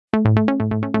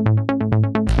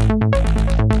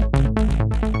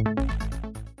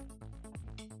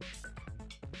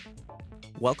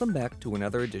Welcome back to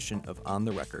another edition of On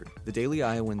the Record, the Daily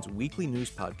Iowan's weekly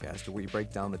news podcast where we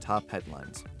break down the top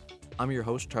headlines. I'm your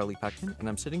host, Charlie Peckman, and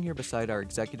I'm sitting here beside our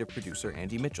executive producer,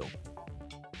 Andy Mitchell.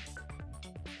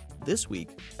 This week,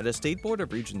 at a State Board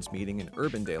of Regents meeting in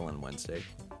Urbandale on Wednesday,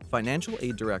 financial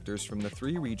aid directors from the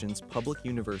three regions' public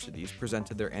universities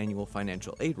presented their annual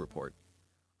financial aid report.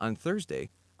 On Thursday,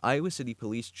 Iowa City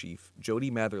Police Chief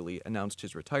Jody Matherly announced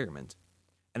his retirement,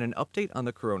 and an update on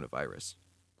the coronavirus.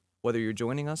 Whether you're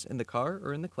joining us in the car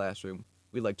or in the classroom,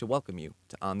 we'd like to welcome you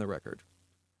to On the Record.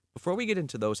 Before we get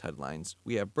into those headlines,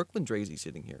 we have Brooklyn Draisey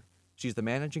sitting here. She's the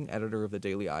managing editor of the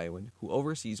Daily Iowan, who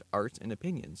oversees arts and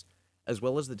opinions, as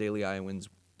well as the Daily Iowan's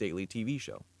daily TV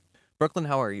show. Brooklyn,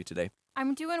 how are you today?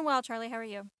 I'm doing well, Charlie. How are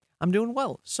you? I'm doing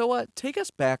well. So take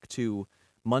us back to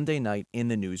Monday night in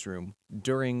the newsroom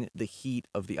during the heat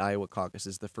of the Iowa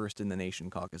Caucuses, the first in the nation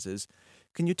caucuses.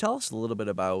 Can you tell us a little bit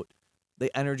about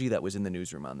the energy that was in the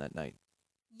newsroom on that night?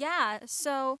 Yeah,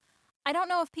 so I don't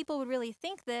know if people would really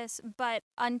think this, but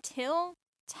until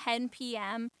 10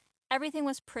 p.m., everything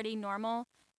was pretty normal.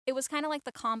 It was kind of like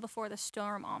the calm before the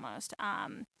storm almost.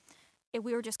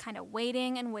 We were just kind of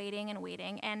waiting and waiting and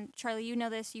waiting. And Charlie, you know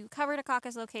this, you covered a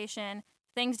caucus location.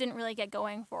 Things didn't really get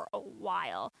going for a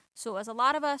while. So it was a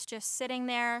lot of us just sitting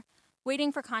there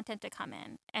waiting for content to come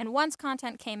in. And once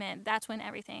content came in, that's when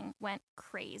everything went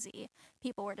crazy.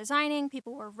 People were designing,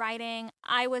 people were writing,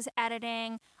 I was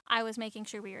editing, I was making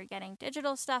sure we were getting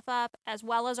digital stuff up, as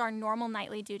well as our normal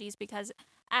nightly duties, because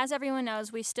as everyone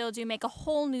knows, we still do make a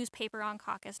whole newspaper on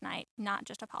caucus night, not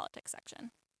just a politics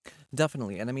section.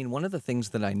 Definitely. And I mean, one of the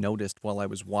things that I noticed while I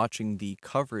was watching the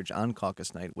coverage on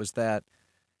caucus night was that,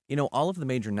 all of the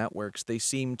major networks, they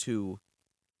seem to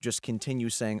just continue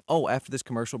saying, after this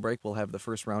commercial break, we'll have the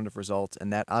first round of results,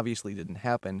 and that obviously didn't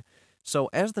happen. So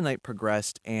as the night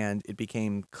progressed and it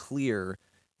became clear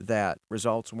that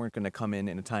results weren't going to come in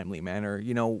a timely manner,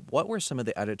 what were some of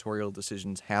the editorial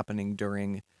decisions happening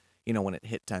during, when it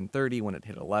hit 10:30, when it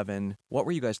hit 11? What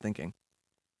were you guys thinking?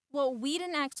 Well, we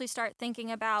didn't actually start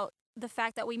thinking about the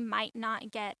fact that we might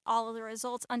not get all of the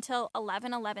results until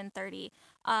 11:30.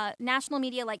 National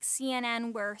media like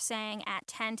CNN were saying at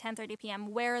 10:30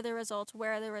 p.m., where are the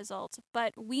results?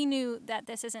 But we knew that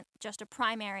this isn't just a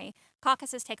primary.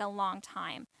 Caucuses take a long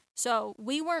time. So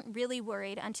we weren't really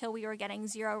worried until we were getting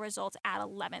zero results at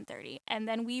 11:30. And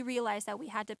then we realized that we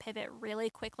had to pivot really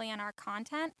quickly on our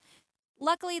content.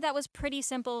 Luckily, that was pretty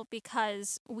simple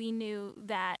because we knew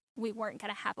that we weren't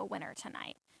going to have a winner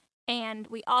tonight. And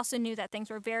we also knew that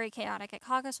things were very chaotic at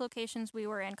caucus locations. We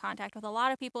were in contact with a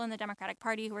lot of people in the Democratic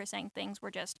Party who were saying things were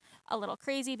just a little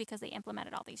crazy because they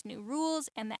implemented all these new rules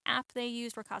and the app they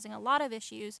used were causing a lot of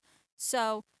issues.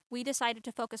 So we decided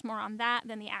to focus more on that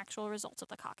than the actual results of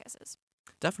the caucuses.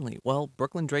 Definitely. Well,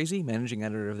 Brooklyn Draisey, managing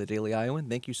editor of the Daily Iowan,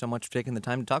 thank you so much for taking the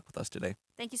time to talk with us today.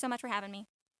 Thank you so much for having me.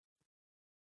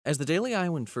 As the Daily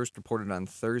Iowan first reported on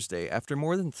Thursday, after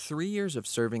more than 3 years of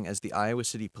serving as the Iowa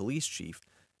City Police Chief,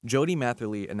 Jody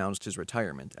Matherly announced his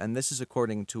retirement, and this is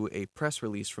according to a press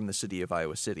release from the city of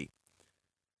Iowa City.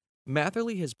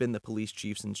 Matherly has been the police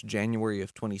chief since January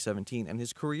of 2017, and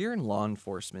his career in law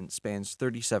enforcement spans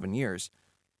 37 years.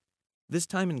 This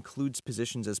time includes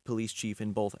positions as police chief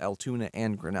in both Altoona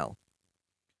and Grinnell.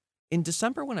 In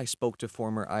December, when I spoke to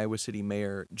former Iowa City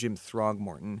Mayor Jim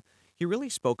Throgmorton, he really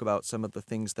spoke about some of the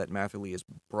things that Matherly has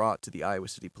brought to the Iowa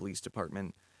City Police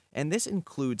Department, and this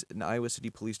includes an Iowa City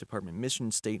Police Department mission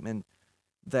statement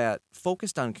that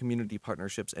focused on community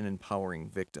partnerships and empowering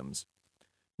victims.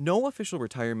 No official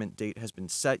retirement date has been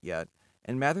set yet,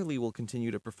 and Matherly will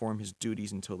continue to perform his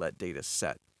duties until that date is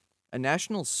set. A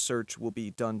national search will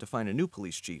be done to find a new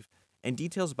police chief, and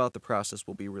details about the process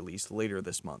will be released later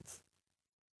this month.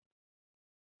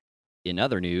 In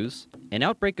other news, an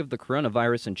outbreak of the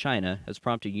coronavirus in China has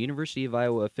prompted University of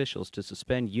Iowa officials to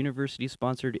suspend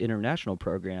university-sponsored international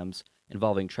programs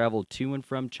involving travel to and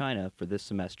from China for this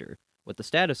semester, with the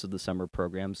status of the summer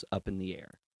programs up in the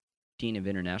air. Dean of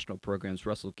International Programs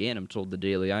Russell Ganem told the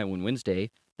Daily Iowan Wednesday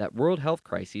that world health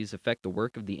crises affect the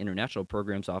work of the International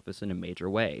Programs Office in a major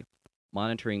way.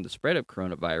 Monitoring the spread of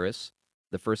coronavirus,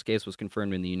 the first case was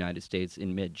confirmed in the United States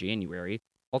in mid-January,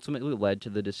 ultimately led to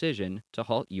the decision to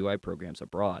halt UI programs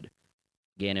abroad.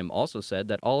 Ganem also said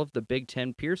that all of the Big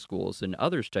Ten peer schools and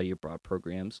other study abroad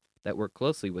programs that work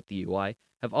closely with the UI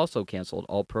have also canceled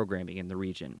all programming in the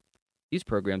region. These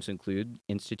programs include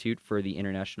Institute for the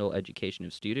International Education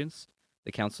of Students,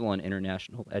 the Council on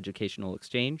International Educational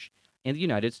Exchange, and the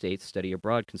United States Study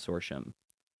Abroad Consortium.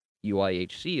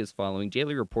 UIHC is following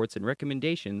daily reports and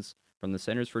recommendations from the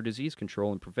Centers for Disease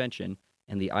Control and Prevention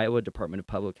and the Iowa Department of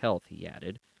Public Health, he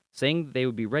added, saying that they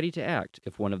would be ready to act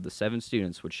if one of the 7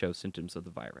 students would show symptoms of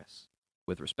the virus.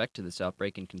 With respect to this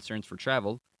outbreak and concerns for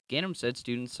travel, Ganem said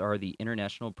students are the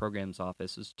International Programs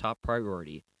Office's top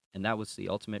priority, and that was the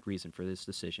ultimate reason for this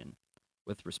decision.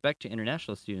 With respect to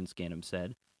international students, Ganem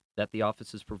said that the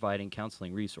office is providing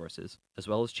counseling resources, as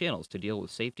well as channels to deal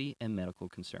with safety and medical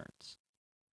concerns.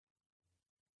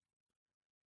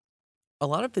 A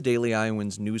lot of the Daily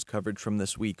Iowan's news coverage from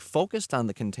this week focused on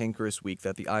the cantankerous week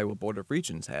that the Iowa Board of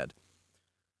Regents had.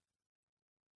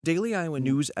 Daily Iowa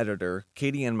news editor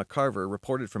Katie Ann McCarver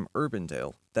reported from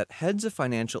Urbandale that heads of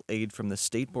financial aid from the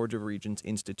State Board of Regents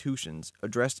institutions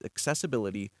addressed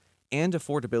accessibility and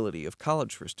affordability of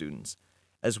college for students,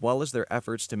 as well as their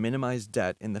efforts to minimize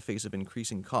debt in the face of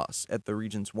increasing costs at the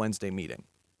Regents' Wednesday meeting.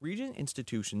 Regent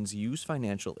institutions use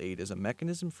financial aid as a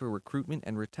mechanism for recruitment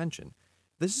and retention.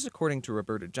 This is according to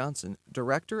Roberta Johnson,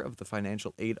 director of the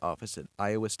Financial Aid Office at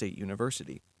Iowa State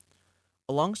University.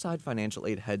 Alongside financial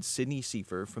aid heads Sidney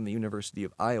Seifer from the University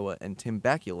of Iowa and Tim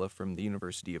Bakula from the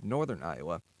University of Northern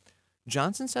Iowa,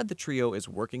 Johnson said the trio is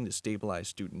working to stabilize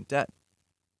student debt.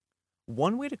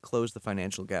 One way to close the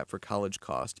financial gap for college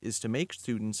cost is to make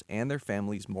students and their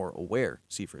families more aware,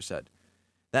 Seifer said.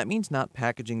 That means not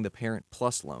packaging the Parent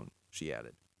Plus loan, she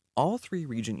added. All 3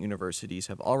 Regent universities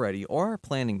have already or are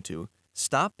planning to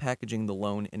stop packaging the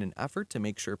loan in an effort to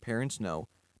make sure parents know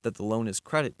that the loan is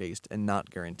credit-based and not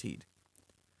guaranteed.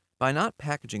 By not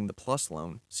packaging the Plus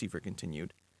loan, Seifer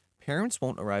continued, parents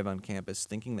won't arrive on campus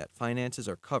thinking that finances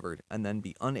are covered and then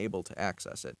be unable to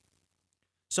access it.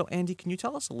 So, Andy, can you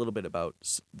tell us a little bit about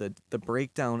the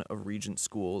breakdown of Regent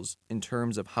schools in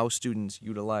terms of how students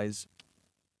utilize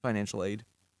financial aid?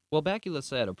 Well, Bakula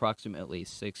said approximately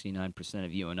 69%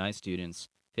 of UNI students,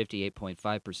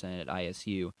 58.5% at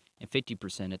ISU, and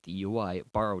 50% at the UI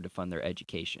borrow to fund their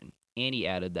education. And he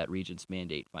added that Regents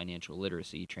mandate financial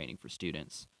literacy training for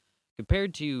students.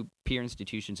 Compared to peer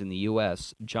institutions in the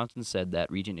U.S., Johnson said that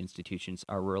Regent institutions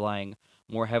are relying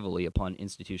more heavily upon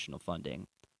institutional funding.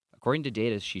 According to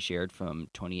data she shared from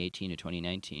 2018 to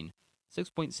 2019,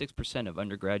 6.6% of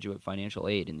undergraduate financial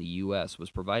aid in the U.S.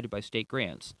 was provided by state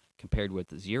grants, compared with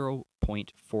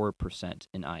 0.4%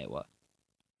 in Iowa.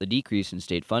 The decrease in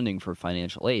state funding for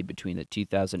financial aid between the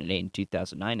 2008 and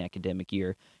 2009 academic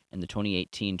year and the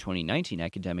 2018-2019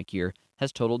 academic year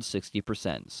has totaled 60%,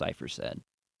 Seifer said.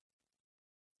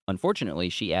 Unfortunately,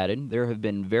 she added, there have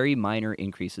been very minor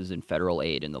increases in federal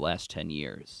aid in the last 10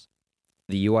 years.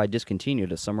 The UI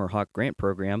discontinued a Summer Hawk grant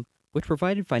program, which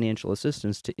provided financial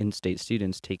assistance to in-state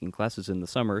students taking classes in the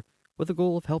summer with the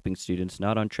goal of helping students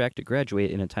not on track to graduate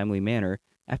in a timely manner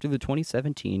after the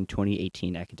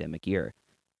 2017-2018 academic year.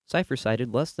 Seifer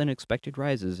cited less than expected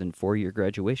rises in 4-year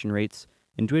graduation rates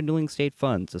and dwindling state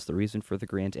funds as the reason for the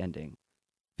grant ending.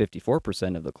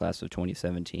 54% of the class of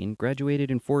 2017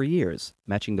 graduated in 4 years,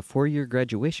 matching the 4-year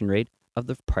graduation rate of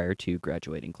the prior 2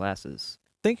 graduating classes.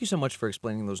 Thank you so much for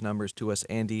explaining those numbers to us,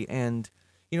 Andy. And,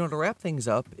 to wrap things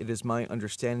up, it is my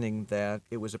understanding that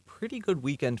it was a pretty good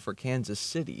weekend for Kansas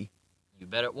City. You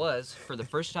bet it was. For the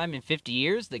first time in 50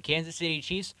 years, the Kansas City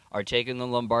Chiefs are taking the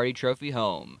Lombardi Trophy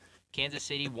home. Kansas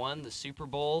City won the Super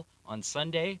Bowl on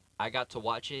Sunday. I got to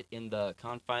watch it in the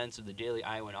confines of the Daily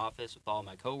Iowan office with all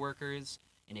my coworkers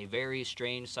in a very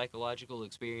strange psychological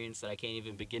experience that I can't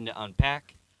even begin to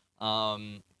unpack.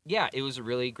 It was a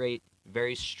really great,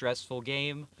 very stressful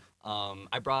game.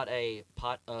 I brought a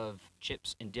pot of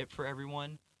chips and dip for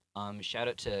everyone. Shout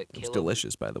out to Caleb. It's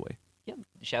delicious, by the way. Yeah.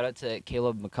 Shout out to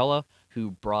Caleb McCullough,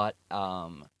 who brought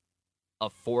a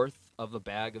fourth of a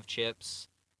bag of chips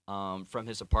from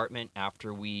his apartment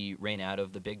after we ran out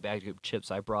of the big bag of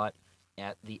chips I brought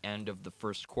at the end of the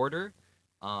first quarter.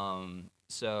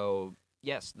 So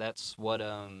yes, that's what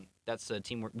that's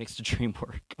teamwork makes the dream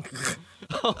work.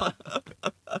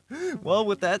 Well,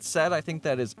 with that said, I think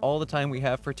that is all the time we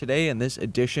have for today in this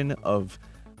edition of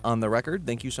On the Record.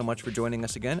 Thank you so much for joining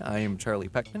us again. I am Charlie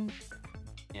Peckman.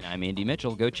 And I'm Andy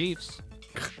Mitchell. Go Chiefs.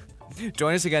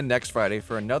 Join us again next Friday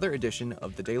for another edition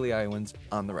of the Daily Iowans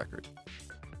On the Record.